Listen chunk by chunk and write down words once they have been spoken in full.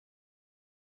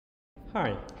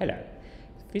Hi, hello.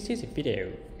 This is a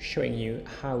video showing you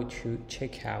how to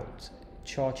check out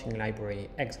charting library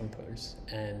examples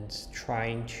and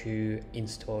trying to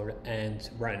install and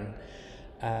run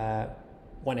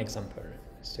one example.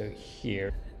 So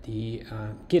here, the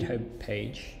GitHub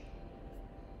page.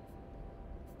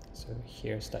 So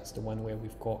here's that's the one where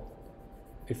we've got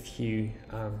a few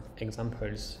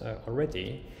examples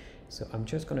already. So I'm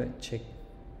just gonna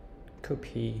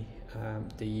copy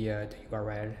the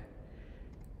URL,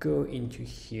 go into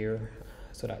here.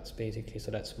 So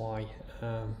that's my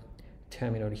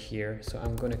terminal here. So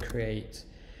I'm going to create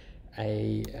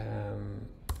a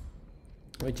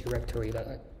directory that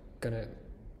I'm going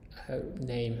to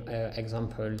name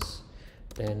examples.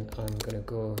 Then I'm going to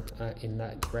go in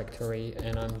that directory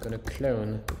and I'm going to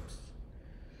clone.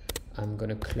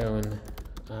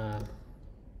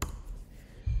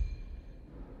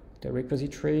 The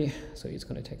repository, so it's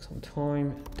going to take some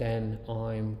time. Then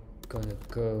I'm going to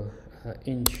go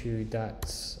into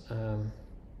that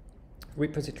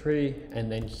repository, and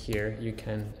then here you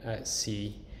can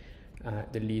see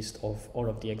the list of all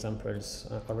of the examples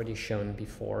already shown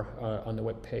before on the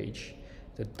web page.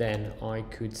 So then I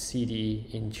could cd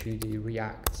into the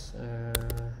React,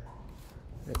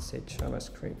 let's say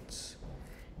JavaScript,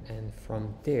 and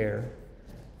from there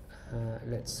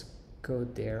let's go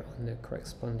there on the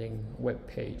corresponding web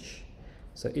page.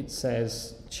 So it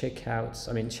says check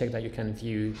that you can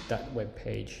view that web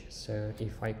page. So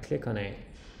if I click on it,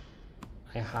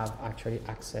 I have actually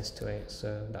access to it,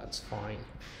 so that's fine.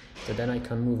 So then I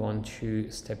can move on to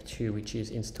step 2, which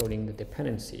is installing the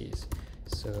dependencies.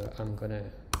 So I'm gonna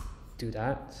do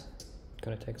that. It's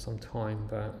gonna take some time,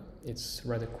 but it's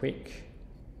rather quick.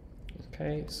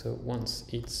 Okay, so once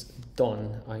it's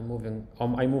done, I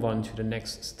move on to the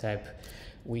next step,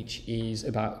 which is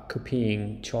about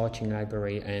copying charting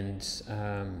library and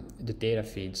the data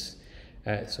feeds.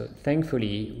 So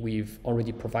thankfully, we've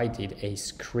already provided a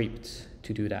script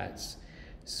to do that.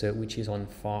 So which is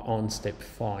on step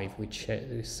 5, which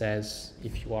says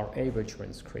if you are able to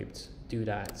run script, do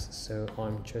that. So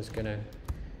I'm just gonna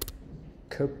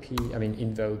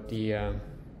invoke the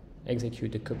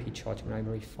execute the copy charting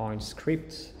library file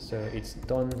script. So it's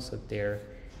done. So there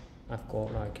I've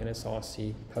got like an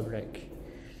src public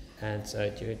and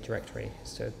directory.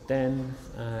 So then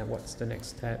what's the next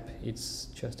step? It's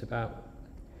just about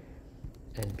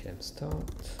npm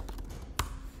start,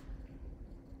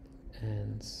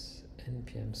 and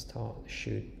npm start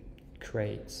should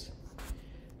create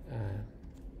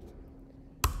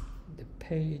the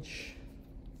page.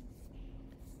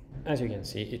 As you can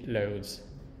see, it loads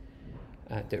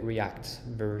the React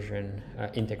version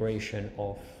integration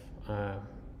of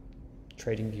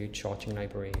TradingView Charting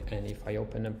Library, and if I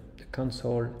open up the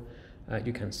console,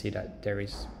 you can see that there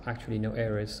is actually no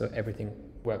errors, so everything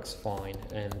works fine.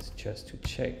 And just to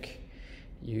check,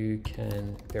 you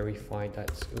can verify that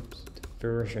the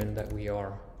version that we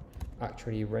are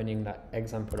actually running that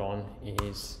example on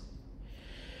is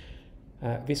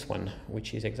this one,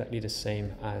 which is exactly the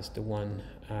same as the one,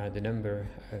 the number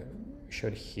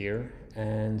showed here,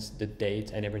 and the date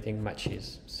and everything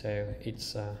matches. So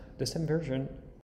it's the same version.